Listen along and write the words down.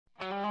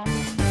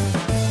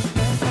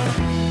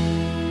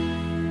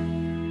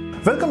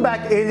Welcome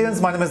back, aliens.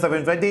 My name is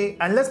Navin Reddy,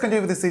 and let's continue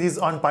with the series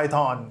on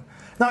Python.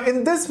 Now,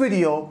 in this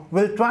video,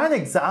 we'll try an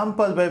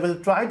example where we'll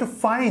try to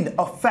find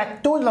a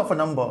factorial of a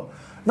number.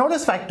 Now, what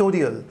is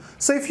factorial?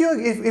 So,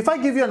 if I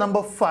give you a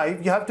number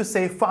 5, you have to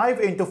say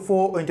 5 into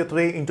 4 into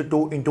 3 into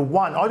 2 into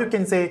 1, or you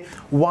can say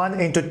 1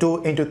 into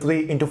 2 into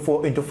 3 into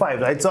 4 into 5,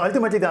 right? So,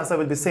 ultimately, the answer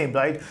will be same,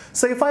 right?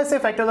 So, if I say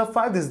factorial of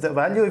 5, this is the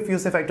value. If you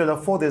say factorial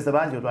of 4, this is the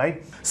value,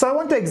 right? So, I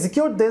want to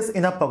execute this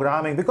in a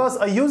programming because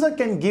a user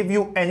can give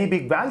you any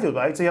big value,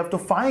 right? So, you have to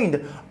find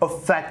a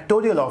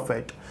factorial of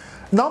it.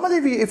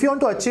 Normally, if you want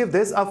to achieve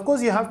this, of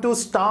course, you have to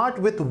start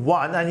with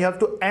 1 and you have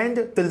to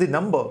end till the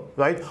number,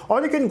 right?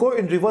 Or you can go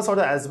in reverse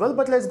order as well,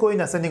 but let's go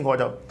in ascending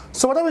order.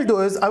 So what I will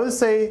do is, I will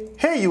say,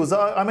 hey user,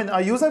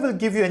 a user will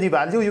give you any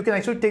value. You can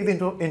actually take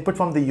the input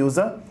from the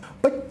user.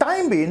 But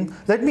time being,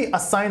 let me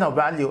assign a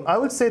value. I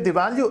will say the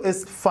value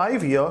is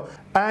 5 here,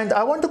 and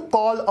I want to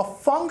call a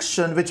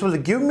function which will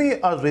give me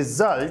a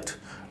result.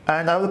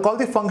 And I will call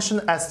the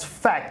function as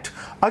fact.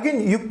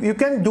 Again, you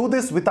can do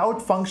this without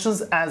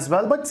functions as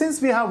well, but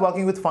since we are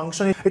working with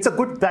function, it's a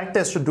good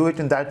practice to do it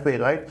in that way,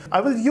 right?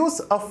 I will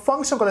use a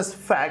function called as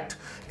fact,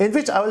 in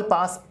which I will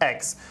pass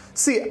x.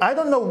 See, I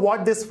don't know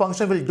what this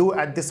function will do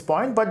at this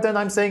point, but then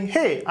I'm saying,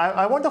 hey,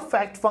 I want a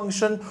fact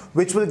function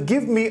which will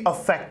give me a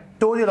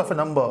factorial of a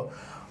number.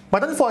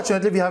 But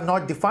unfortunately, we have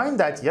not defined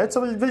that yet, so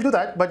we'll do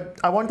that, but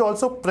I want to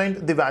also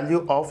print the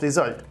value of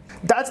result.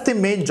 That's the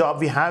main job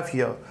we have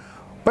here.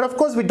 But of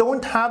course, we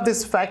don't have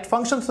this fact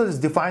function, so let's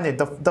define it.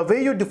 The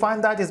way you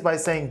define that is by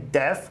saying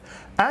def,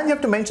 and you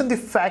have to mention the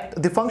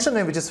function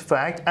name, which is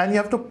fact, and you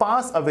have to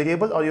pass a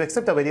variable, or you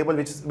accept a variable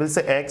which will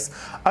say x.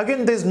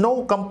 Again, there's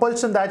no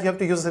compulsion that you have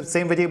to use the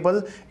same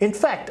variable. In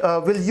fact,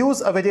 we'll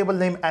use a variable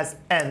name as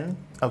n.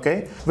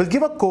 Okay, we'll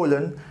give a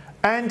colon,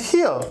 and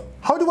here,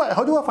 how do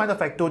I find a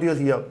factorial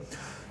here?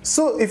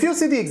 So if you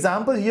see the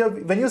example here,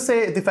 when you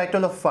say the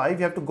factorial of 5,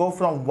 you have to go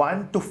from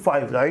 1 to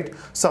 5, right?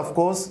 So of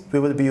course, we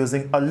will be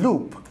using a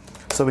loop.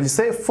 So we'll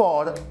say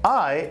for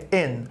I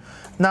in.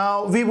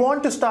 Now we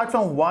want to start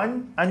from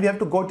 1 and we have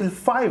to go till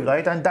 5,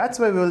 right? And that's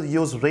where we will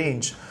use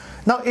range.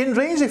 Now in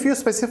range, if you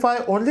specify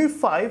only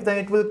 5, then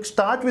it will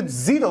start with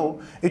 0,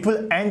 it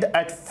will end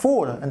at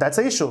 4, and that's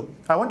the issue.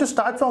 I want to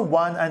start from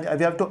 1 and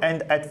we have to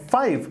end at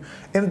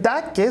 5. In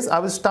that case, I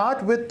will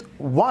start with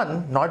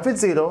 1, not with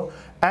 0,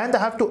 and I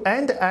have to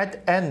end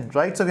at n,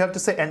 right? So we have to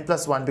say n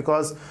plus 1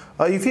 because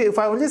if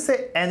I only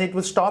say n, it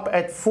will stop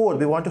at 4.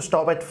 We want to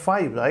stop at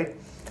 5, right?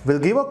 We'll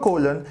give a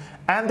colon,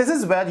 and this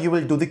is where you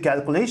will do the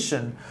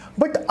calculation.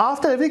 But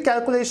after every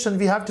calculation,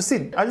 we have to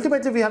see,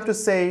 ultimately we have to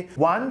say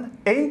 1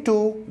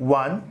 into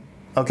 1,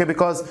 okay,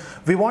 because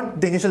we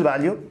want the initial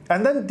value,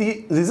 and then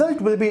the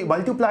result will be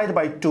multiplied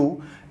by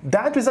 2,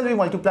 that result will be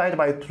multiplied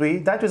by 3,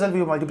 that result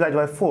will be multiplied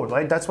by 4,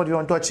 right? That's what we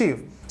want to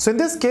achieve. So in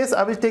this case,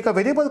 I will take a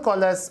variable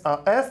called as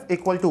f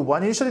equal to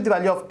 1. Initially, the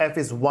value of f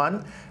is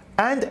 1,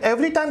 and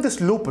every time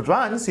this loop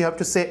runs, you have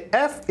to say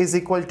f is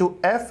equal to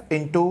f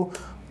into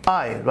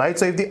I, right?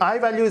 So if the I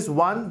value is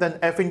 1, then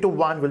f into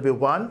 1 will be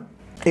 1.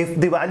 If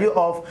the value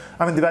of,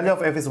 the value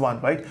of f is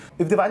 1, right?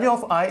 If the value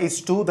of I is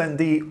 2, then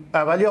the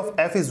value of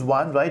f is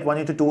 1, right? 1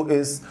 into 2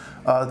 is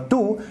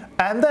 2.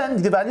 And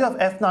then the value of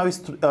f now is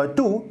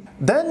 2.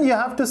 Then you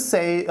have to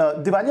say,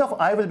 the value of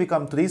I will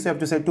become 3, so you have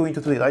to say 2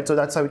 into 3, right? So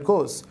that's how it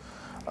goes.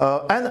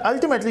 And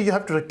ultimately, you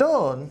have to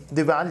return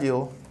the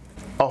value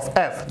of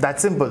f.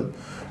 That's simple.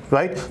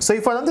 Right? So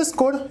if I run this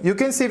code, you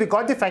can see we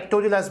got the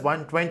factorial as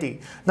 120.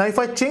 Now if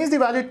I change the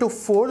value to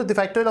 4, the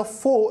factorial of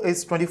 4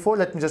 is 24.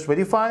 Let me just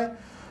verify.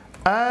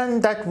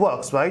 And that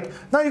works, right?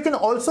 Now you can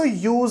also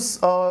use,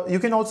 you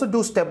can also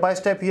do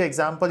step-by-step here.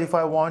 Example, if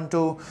I want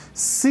to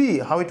see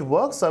how it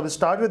works, so I will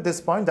start with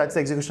this point, that's the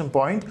execution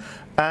point,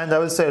 and I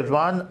will say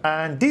run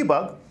and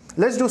debug.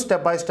 Let's do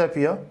step-by-step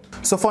here.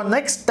 So for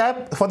next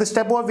step, for the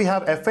step one, we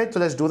have f8,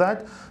 so let's do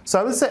that. So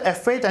I will say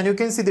f8, and you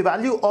can see the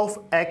value of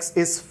x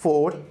is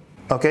 4.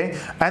 Okay,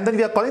 and then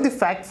we are calling the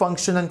fact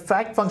function, and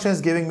fact function is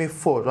giving me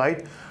 4,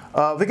 right?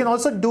 We can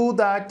also do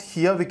that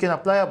here. We can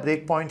apply a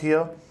breakpoint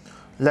here.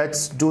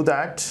 Let's do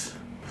that.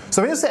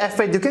 So when you say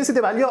f8, you can see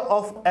the value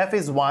of f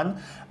is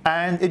 1,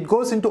 and it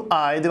goes into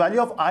I. The value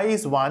of I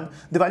is 1.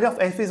 The value of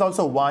f is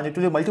also 1. It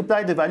will be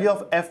multiplied. The value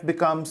of f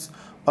becomes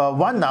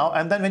 1 now,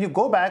 and then when you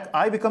go back,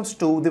 I becomes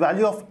 2. The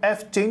value of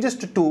f changes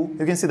to 2.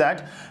 You can see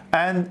that.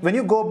 And when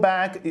you go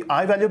back,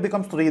 I value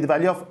becomes 3. The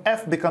value of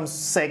f becomes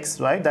 6,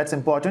 right? That's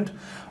important.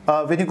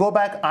 When you go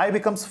back, I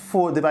becomes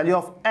 4. The value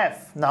of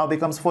f now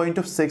becomes 4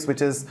 into 6,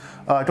 which is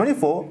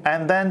 24.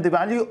 And then the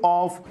value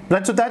of,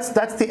 right, so that's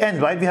the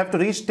end, right? We have to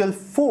reach till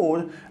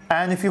 4.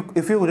 And if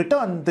you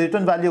return, the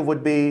return value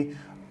would be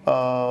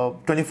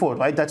 24,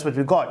 right? That's what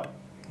we got.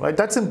 Right,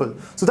 that's simple.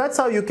 So that's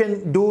how you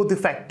can do the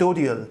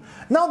factorial.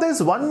 Now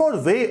there's one more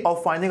way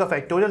of finding a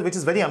factorial, which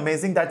is very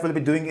amazing, that we'll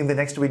be doing in the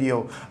next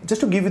video. Just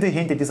to give you the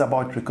hint, it is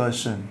about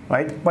recursion,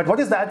 right? But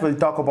what is that? We'll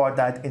talk about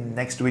that in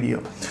next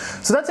video.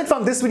 So that's it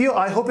from this video.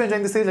 I hope you're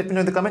enjoying this series. Let me know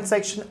in the comment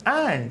section,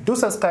 and do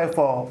subscribe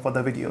for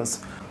the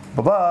videos.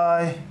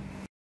 Bye-bye.